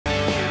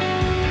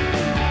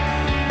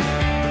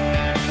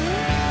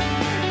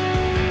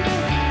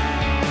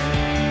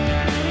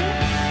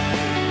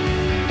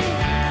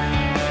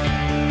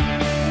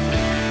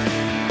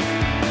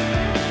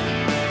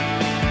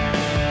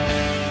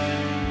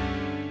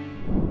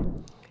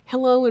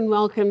Hello and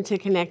welcome to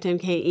Connect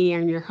MKE.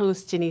 I'm your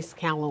host, Denise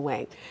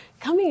Calloway.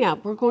 Coming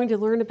up, we're going to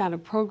learn about a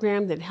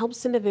program that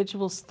helps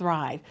individuals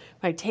thrive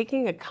by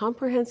taking a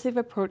comprehensive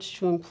approach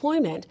to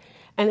employment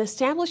and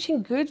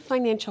establishing good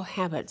financial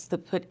habits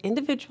that put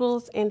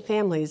individuals and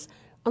families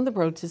on the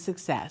road to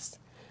success.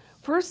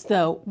 First,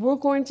 though, we're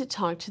going to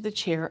talk to the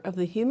chair of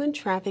the Human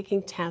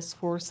Trafficking Task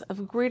Force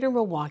of Greater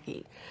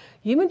Milwaukee.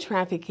 Human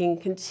trafficking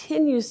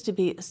continues to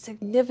be a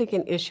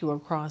significant issue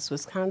across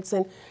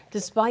Wisconsin,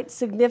 despite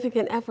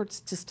significant efforts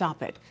to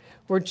stop it.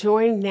 We're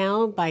joined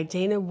now by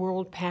Dana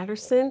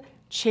World-Patterson,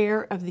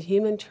 chair of the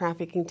Human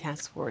Trafficking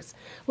Task Force.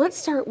 Let's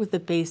start with the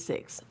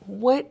basics.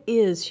 What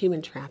is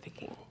human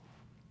trafficking?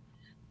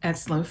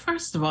 Excellent.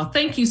 First of all,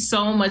 thank you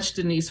so much,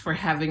 Denise, for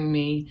having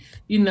me,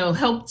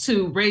 help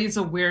to raise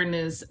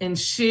awareness and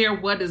share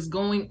what is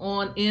going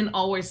on in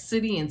our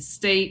city and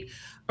state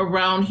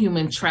around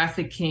human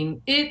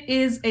trafficking. It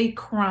is a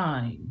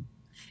crime.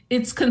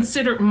 It's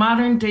considered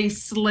modern day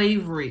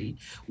slavery,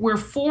 where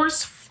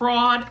force,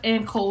 fraud,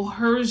 and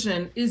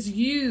coercion is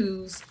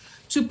used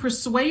to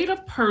persuade a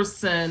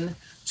person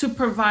to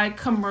provide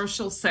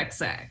commercial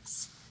sex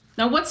acts.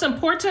 Now, what's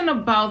important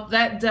about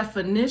that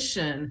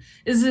definition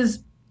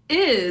is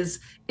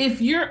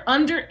if you're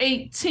under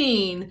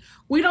 18,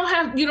 you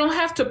don't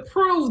have to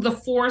prove the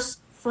force,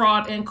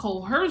 fraud, and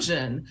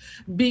coercion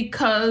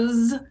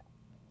because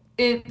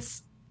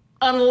it's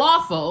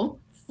unlawful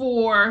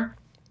for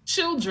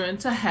children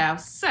to have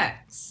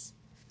sex.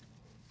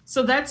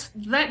 So that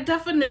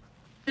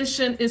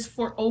definition is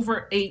for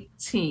over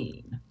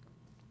 18.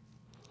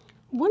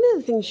 One of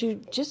the things you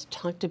just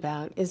talked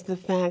about is the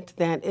fact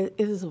that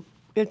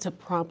it's a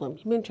problem.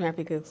 Human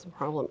trafficking is a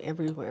problem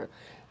everywhere.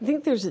 I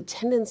think there's a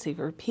tendency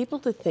for people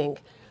to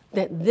think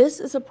that this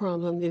is a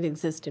problem that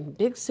exists in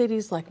big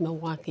cities like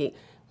Milwaukee,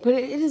 but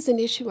it is an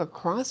issue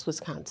across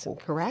Wisconsin,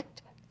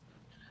 correct?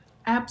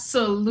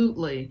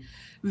 Absolutely.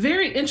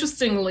 Very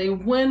interestingly,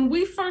 when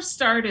we first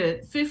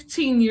started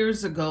 15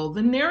 years ago,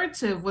 the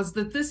narrative was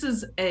that this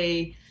is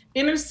a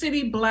inner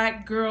city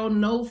Black girl,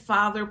 no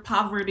father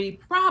poverty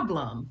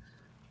problem.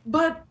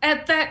 But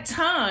at that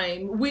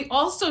time, we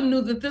also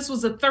knew that this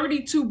was a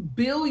 $32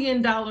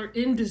 billion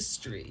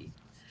industry.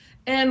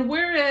 And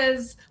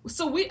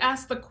so we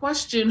asked the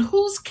question,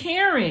 who's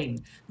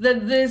caring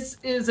that this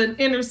is an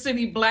inner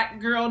city Black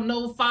girl,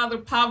 no father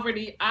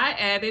poverty, I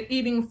added,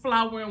 eating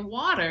flour and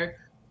water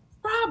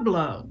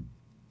problem?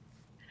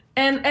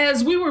 And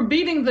as we were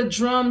beating the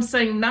drum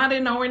saying, not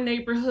in our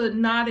neighborhood,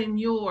 not in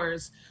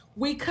yours,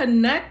 we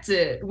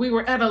connected. We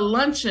were at a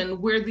luncheon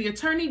where the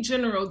Attorney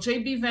General,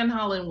 J.B. Van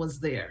Hollen, was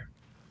there.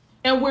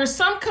 And where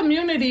some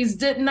communities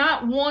did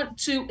not want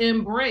to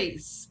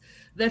embrace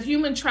that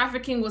human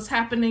trafficking was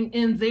happening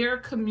in their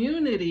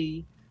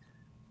community,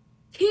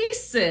 he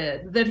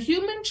said that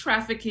human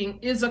trafficking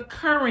is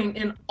occurring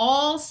in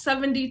all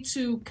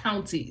 72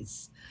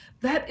 counties.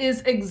 That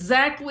is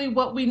exactly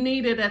what we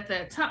needed at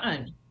that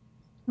time.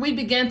 We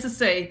began to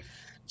say,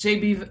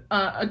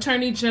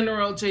 Attorney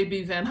General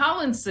J.B. Van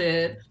Hollen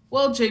said,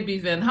 well, J.B.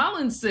 Van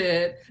Hollen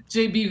said,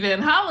 J.B. Van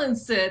Hollen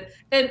said,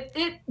 and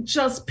it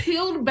just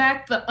peeled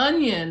back the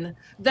onion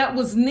that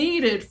was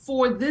needed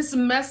for this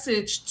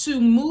message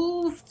to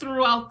move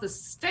throughout the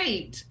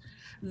state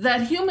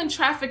that human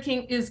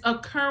trafficking is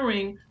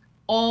occurring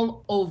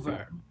all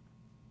over.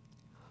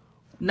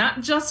 Not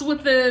just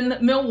within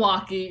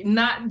Milwaukee,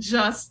 not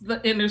just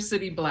the inner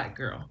city Black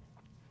girl.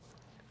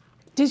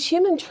 Does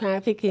human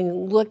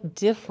trafficking look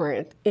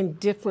different in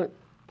different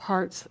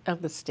parts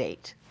of the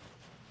state?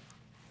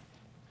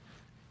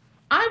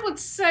 I would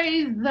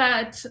say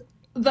that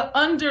the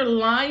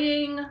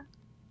underlying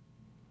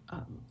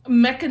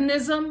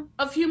mechanism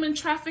of human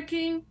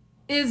trafficking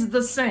is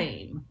the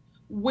same,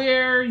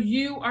 where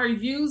you are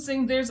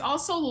using, there's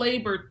also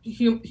labor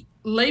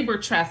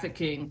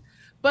trafficking,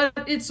 but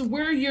it's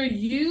where you're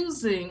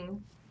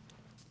using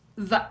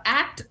the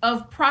act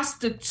of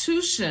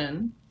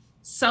prostitution,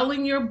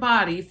 selling your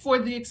body for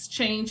the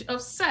exchange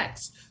of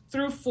sex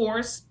through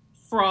force,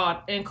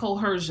 fraud, and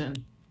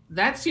coercion.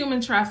 That's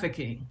human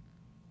trafficking.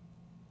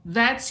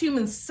 That's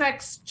human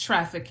sex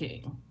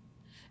trafficking.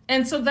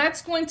 And so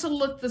that's going to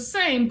look the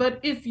same. But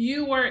if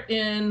you are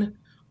in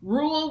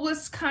rural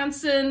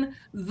Wisconsin,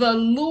 the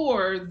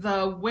lure,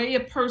 the way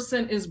a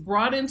person is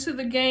brought into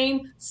the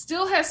game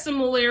still has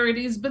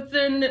similarities, but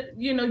then,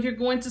 you're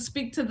going to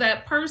speak to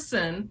that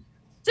person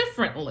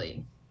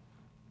differently.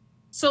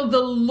 So the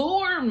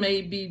lure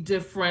may be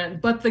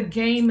different, but the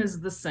game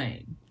is the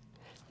same.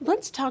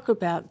 Let's talk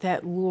about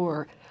that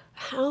lure.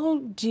 How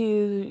do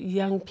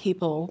young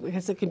people,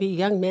 because it can be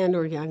young men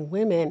or young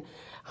women,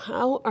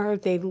 how are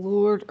they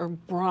lured or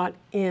brought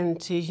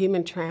into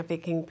human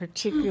trafficking,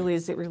 particularly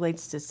as it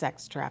relates to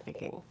sex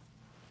trafficking?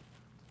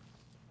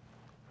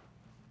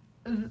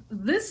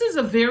 This is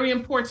a very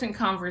important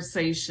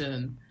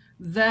conversation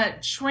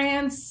that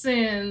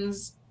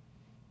transcends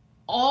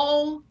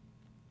all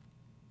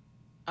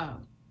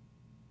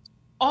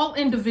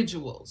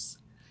individuals.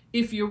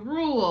 If you're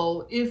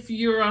rural, if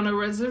you're on a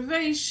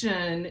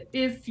reservation,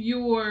 if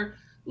you're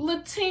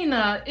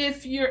Latina,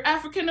 if you're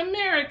African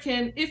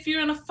American, if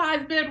you're in a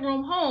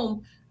 5-bedroom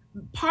home,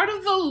 part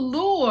of the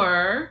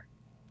lure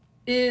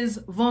is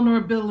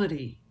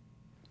vulnerability.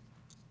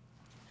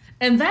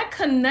 And that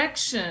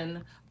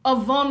connection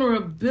of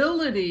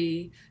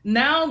vulnerability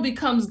now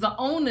becomes the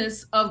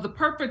onus of the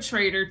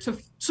perpetrator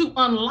to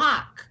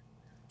unlock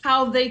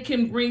how they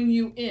can bring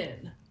you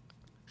in.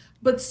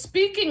 But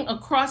speaking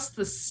across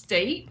the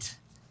state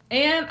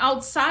and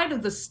outside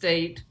of the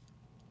state,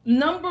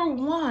 number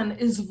one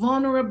is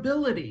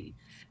vulnerability.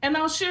 And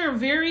I'll share a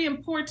very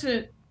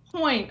important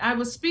point. I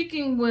was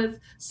speaking with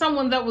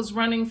someone that was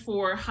running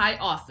for high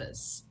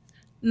office,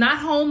 not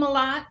home a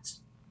lot.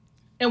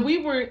 And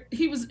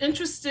he was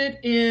interested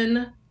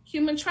in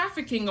human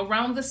trafficking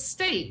around the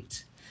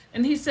state.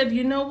 And he said,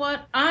 you know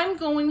what? I'm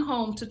going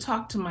home to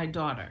talk to my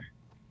daughter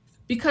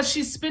because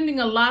she's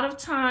spending a lot of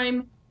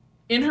time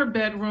in her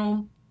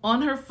bedroom,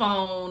 on her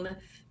phone,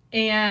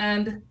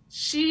 and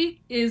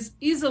she is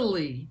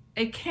easily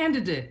a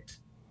candidate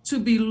to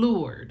be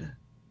lured.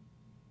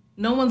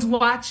 No one's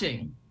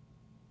watching.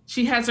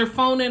 She has her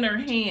phone in her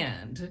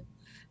hand,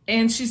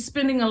 and she's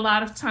spending a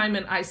lot of time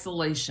in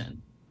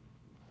isolation.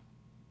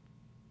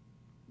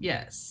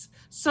 Yes.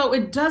 So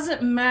it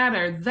doesn't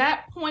matter.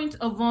 That point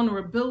of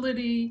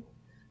vulnerability,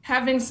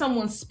 having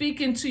someone speak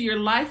into your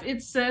life,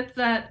 it said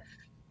that,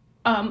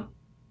 and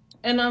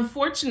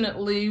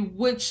unfortunately,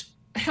 which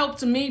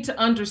helped me to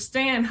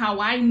understand how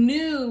I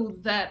knew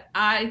that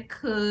I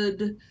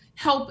could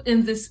help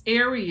in this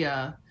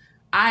area.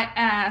 I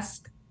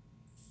asked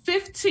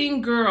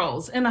 15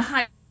 girls in a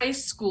high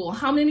school,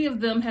 how many of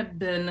them have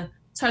been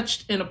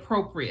touched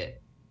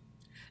inappropriate?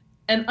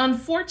 And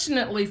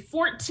unfortunately,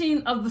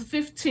 14 of the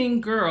 15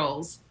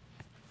 girls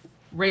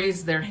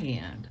raised their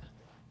hand.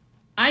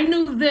 I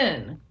knew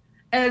then,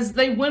 as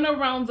they went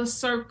around the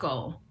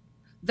circle,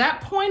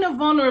 that point of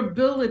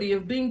vulnerability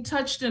of being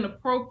touched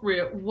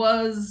inappropriate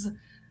was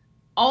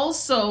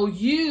also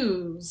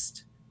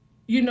used,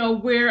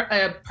 where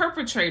a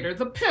perpetrator,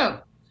 the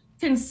pimp,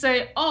 can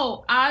say,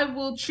 oh, I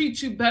will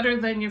treat you better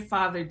than your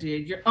father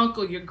did, your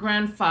uncle, your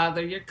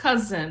grandfather, your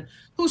cousin,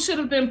 who should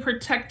have been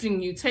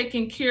protecting you,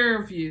 taking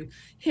care of you.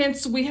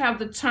 Hence, we have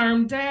the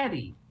term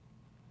daddy.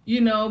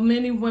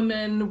 Many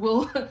women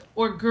will,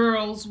 or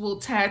girls will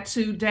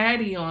tattoo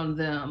daddy on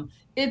them.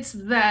 It's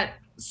that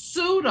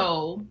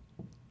pseudo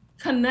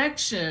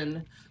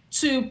connection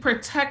to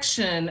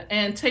protection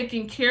and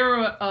taking care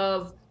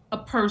of a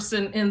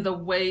person in the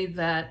way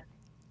that,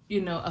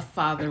 a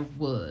father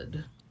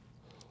would.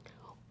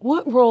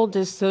 What role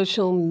does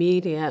social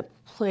media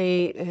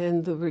play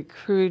in the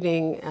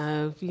recruiting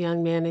of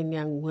young men and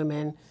young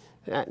women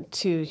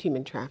to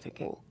human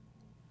trafficking?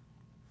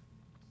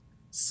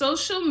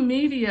 Social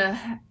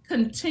media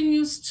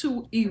continues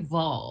to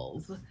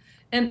evolve,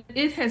 and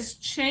it has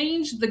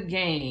changed the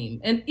game.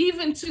 And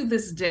even to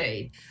this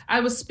day, I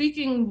was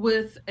speaking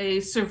with a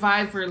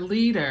survivor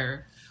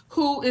leader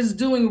who is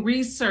doing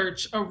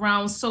research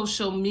around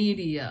social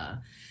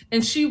media.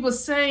 And she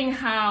was saying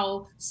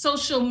how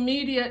social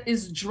media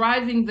is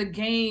driving the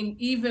game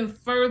even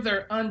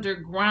further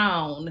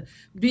underground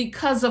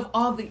because of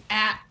all the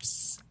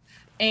apps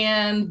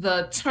and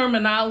the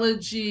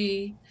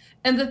terminology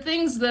and the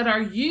things that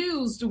are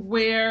used,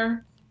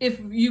 where if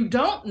you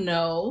don't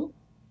know,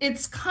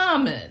 it's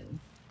common.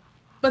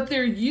 But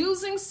they're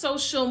using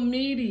social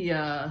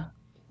media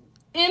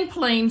in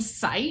plain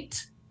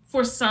sight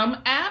for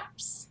some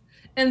apps.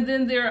 And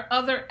then there are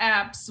other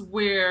apps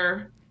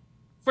where,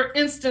 for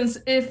instance,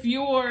 if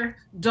your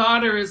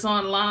daughter is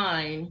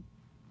online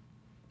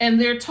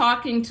and they're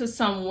talking to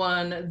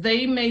someone,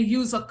 they may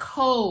use a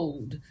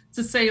code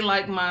to say,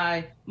 like,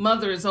 my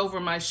mother is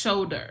over my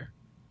shoulder.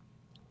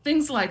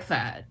 Things like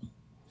that.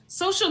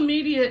 Social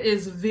media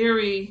is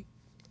very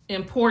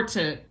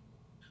important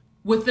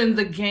within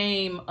the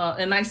game,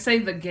 and I say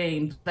the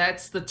game,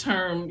 that's the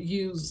term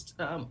used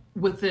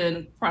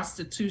within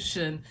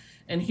prostitution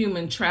and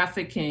human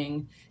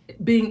trafficking,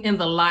 being in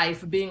the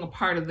life, being a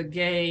part of the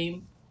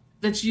game,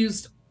 that's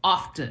used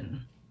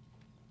often.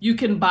 You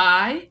can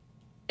buy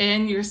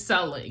and you're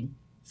selling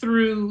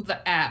through the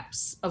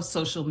apps of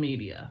social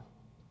media.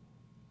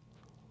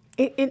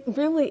 It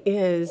really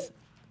is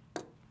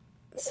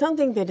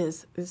something that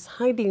is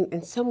hiding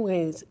in some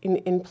ways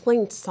in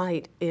plain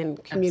sight in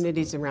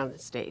communities around the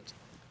state.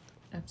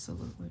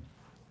 Absolutely.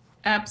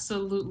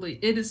 Absolutely.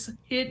 It is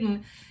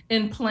hidden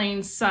in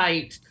plain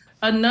sight.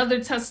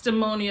 Another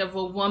testimony of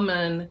a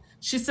woman,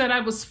 she said, I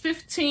was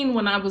 15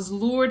 when I was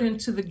lured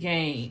into the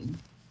game.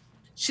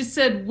 She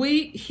said,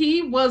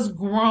 he was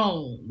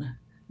grown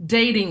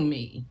dating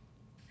me.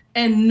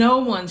 And no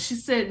one, she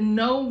said,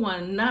 no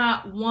one,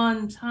 not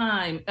one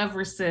time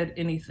ever said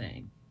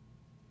anything.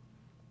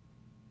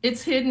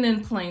 It's hidden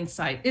in plain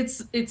sight.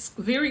 It's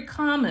very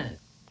common.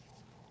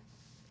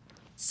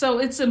 So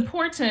it's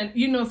important,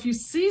 if you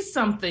see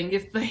something,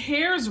 if the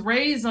hairs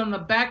raise on the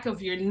back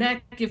of your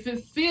neck, if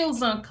it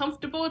feels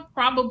uncomfortable, it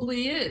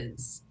probably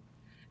is.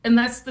 And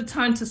that's the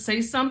time to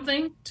say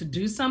something, to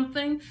do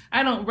something.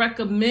 I don't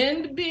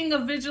recommend being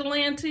a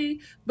vigilante,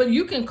 but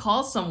you can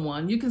call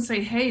someone. You can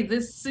say, hey,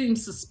 this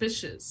seems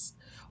suspicious,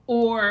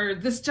 or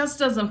this just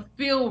doesn't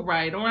feel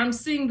right, or I'm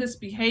seeing this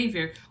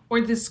behavior,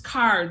 or this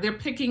car, they're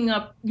picking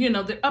up,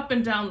 they're up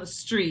and down the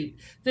street.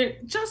 They're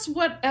just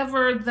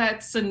whatever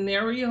that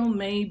scenario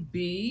may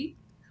be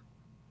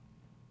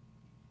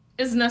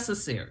is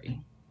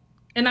necessary.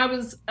 And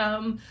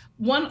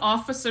one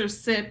officer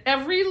said,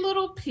 every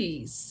little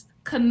piece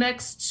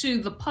connects to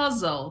the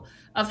puzzle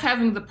of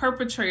having the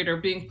perpetrator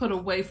being put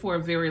away for a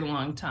very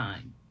long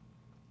time.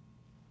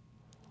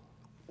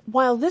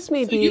 While this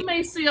may be... you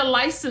may see a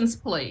license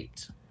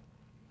plate.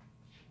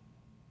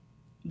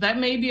 That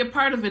may be a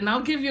part of it. And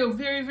I'll give you a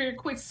very, very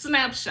quick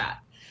snapshot.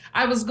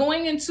 I was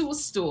going into a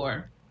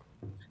store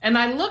and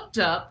I looked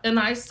up and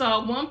I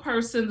saw one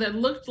person that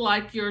looked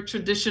like your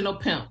traditional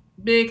pimp.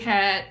 Big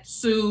hat,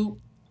 suit,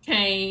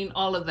 cane,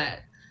 all of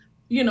that,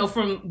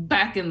 from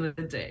back in the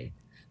day.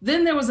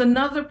 Then there was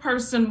another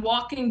person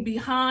walking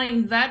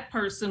behind that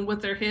person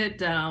with their head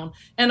down,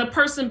 and a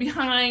person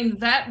behind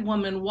that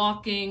woman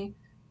walking,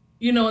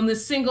 in the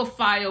single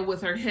file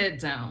with her head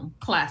down.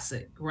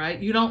 Classic, right?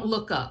 You don't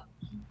look up.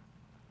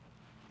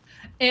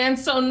 And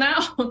so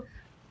now,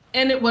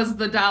 and it was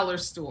the dollar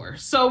store.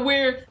 So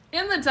we're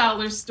in the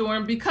dollar store,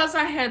 and because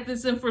I had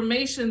this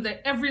information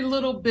that every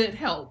little bit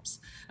helps,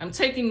 I'm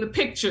taking the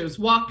pictures,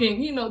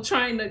 walking,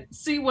 trying to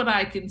see what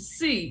I can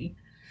see.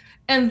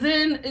 And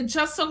then it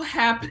just so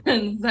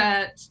happened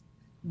that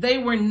they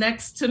were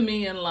next to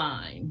me in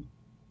line,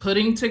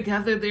 putting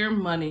together their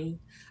money.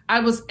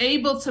 I was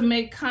able to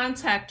make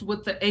contact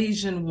with the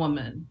Asian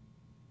woman.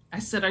 I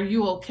said, are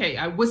you okay?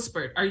 I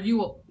whispered, are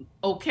you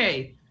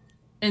okay?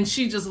 And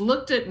she just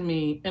looked at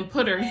me and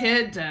put her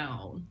head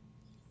down.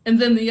 And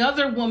then the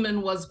other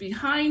woman was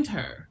behind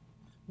her.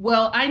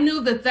 Well, I knew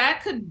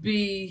that could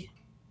be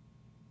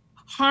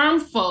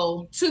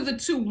harmful to the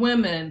two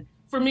women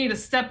for me to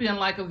step in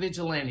like a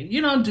vigilante.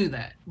 You don't do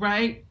that,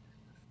 right?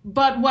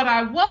 But what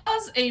I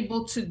was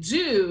able to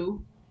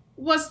do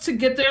was to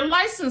get their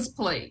license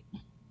plate.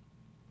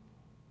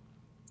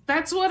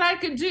 That's what I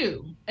could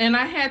do. And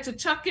I had to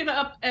chunk it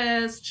up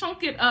as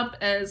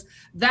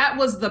that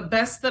was the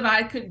best that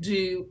I could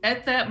do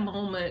at that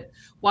moment,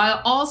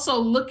 while also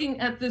looking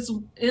at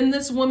in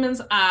this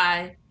woman's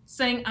eye,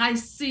 saying, I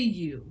see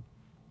you.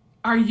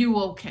 Are you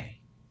okay?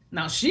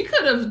 Now, she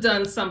could have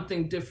done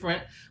something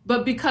different,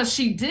 but because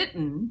she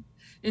didn't,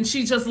 and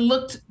she just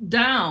looked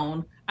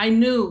down, I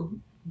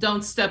knew,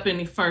 don't step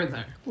any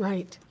further.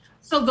 Right.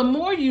 So the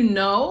more you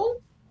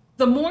know,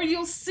 the more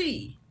you'll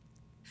see.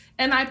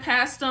 And I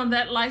passed on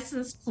that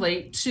license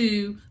plate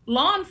to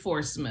law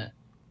enforcement.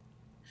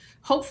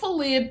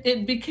 Hopefully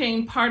it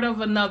became part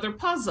of a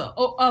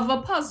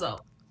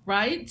puzzle,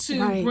 right?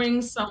 To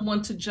bring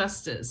someone to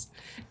justice.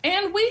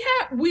 And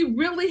we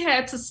really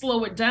had to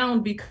slow it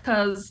down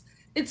because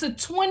it's a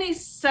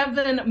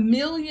 27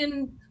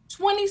 million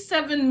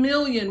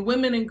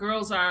women and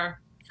girls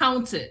are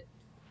counted.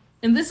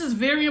 And this is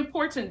very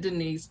important,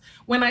 Denise,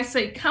 when I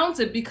say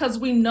counted, because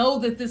we know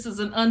that this is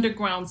an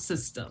underground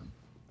system.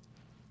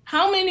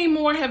 How many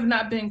more have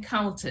not been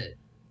counted?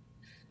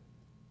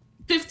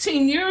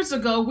 15 years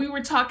ago, we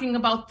were talking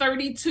about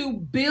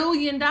 $32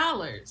 billion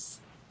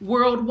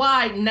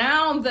worldwide.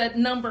 Now that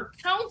number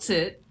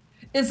counted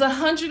is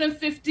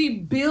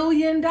 $150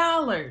 billion.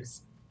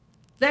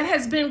 That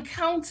has been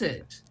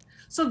counted.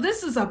 So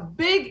this is a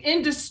big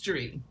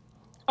industry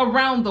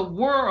around the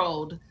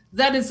world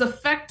that is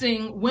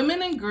affecting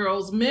women and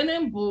girls, men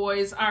and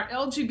boys, our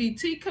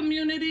LGBT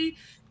community.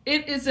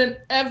 It is in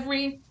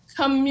every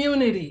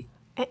community.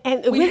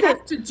 And we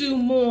have to do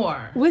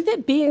more. With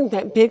it being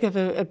that big of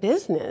a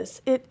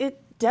business,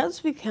 it does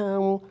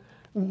become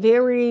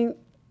very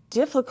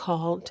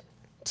difficult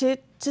to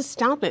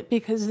stop it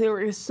because there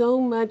is so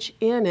much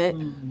in it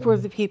for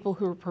the people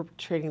who are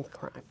perpetrating the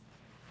crime.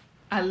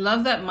 I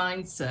love that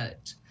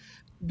mindset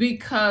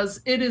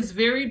because it is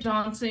very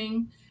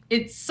daunting.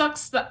 It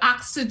sucks the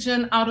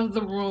oxygen out of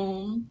the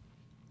room.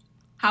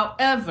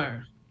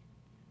 However,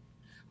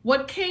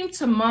 what came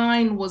to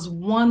mind was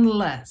one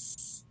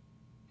less.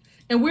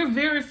 And we're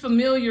very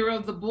familiar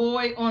of the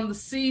boy on the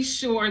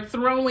seashore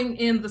throwing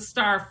in the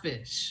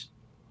starfish.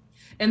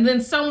 And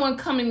then someone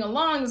coming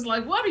along is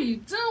like, what are you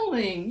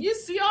doing? You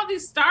see all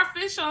these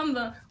starfish on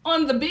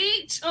the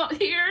beach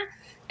here?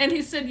 And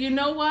he said, you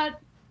know what?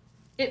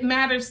 It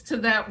matters to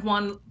that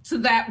one.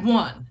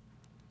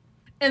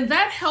 And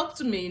that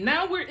helped me.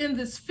 Now we're in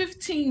this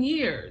 15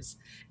 years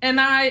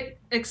and I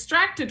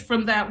extracted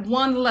from that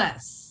one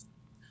less.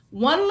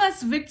 One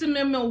less victim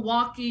in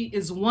Milwaukee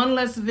is one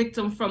less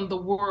victim from the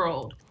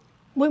world.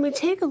 When we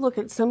take a look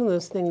at some of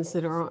those things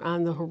that are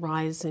on the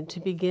horizon to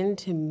begin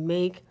to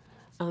make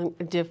a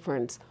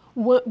difference,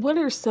 what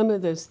are some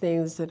of those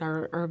things that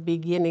are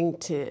beginning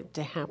to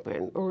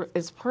happen? Or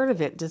as part of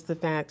it, just the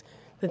fact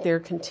that there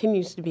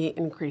continues to be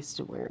increased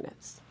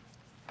awareness?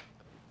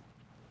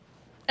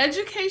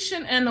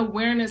 Education and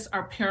awareness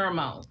are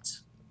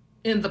paramount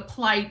in the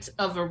plight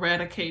of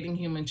eradicating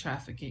human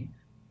trafficking.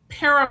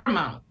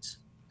 paramount,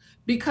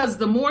 because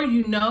the more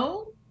you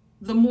know,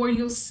 the more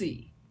you'll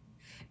see.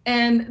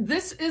 And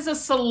this is a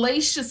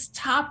salacious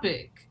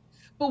topic,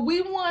 but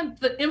we want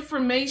the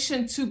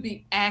information to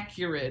be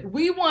accurate.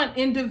 We want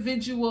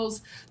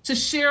individuals to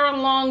share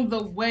along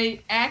the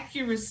way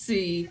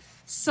accuracy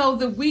so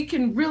that we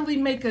can really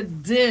make a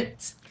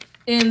dent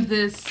in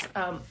this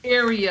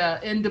area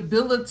in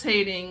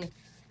debilitating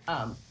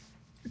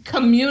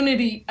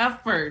community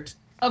effort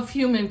of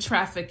human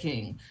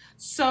trafficking.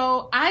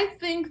 So I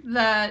think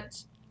that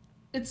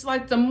it's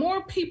like the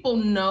more people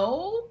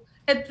know,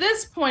 at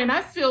this point,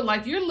 I feel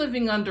like you're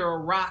living under a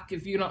rock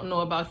if you don't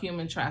know about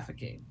human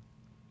trafficking.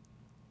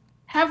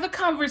 Have the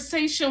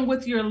conversation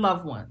with your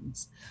loved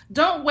ones.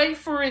 Don't wait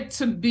for it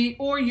to be,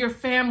 or your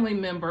family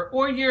member,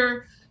 or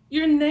your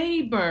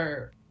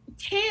neighbor.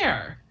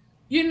 Care.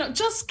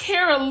 Just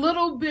care a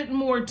little bit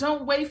more.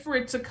 Don't wait for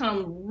it to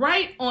come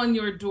right on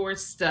your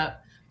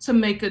doorstep to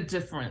make a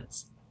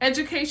difference.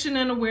 Education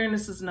and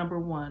awareness is number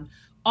one.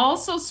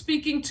 Also,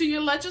 speaking to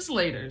your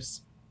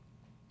legislators,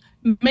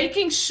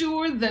 making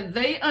sure that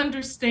they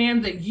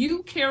understand that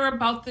you care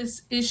about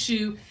this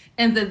issue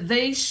and that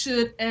they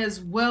should as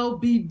well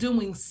be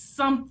doing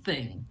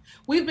something.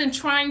 We've been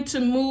trying to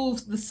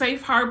move the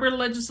safe harbor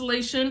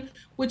legislation,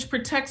 which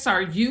protects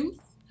our youth,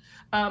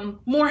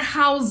 more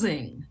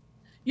housing,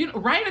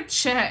 write a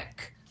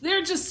check. There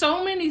are just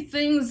so many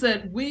things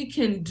that we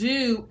can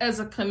do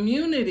as a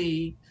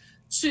community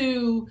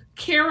to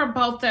care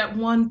about that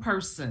one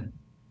person.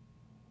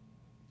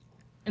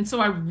 And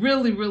so I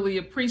really, really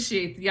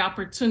appreciate the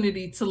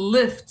opportunity to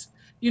lift,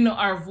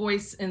 our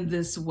voice in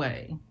this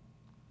way.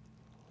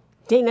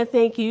 Dana,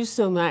 thank you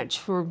so much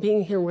for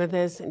being here with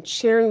us and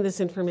sharing this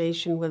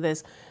information with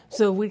us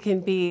so we can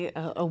be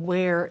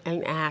aware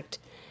and act.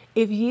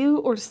 If you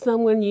or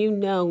someone you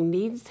know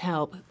needs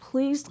help,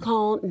 please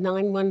call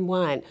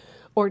 911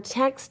 or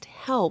text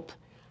HELP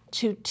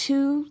to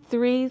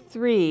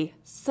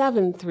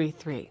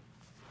 233-733.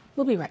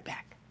 We'll be right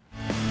back.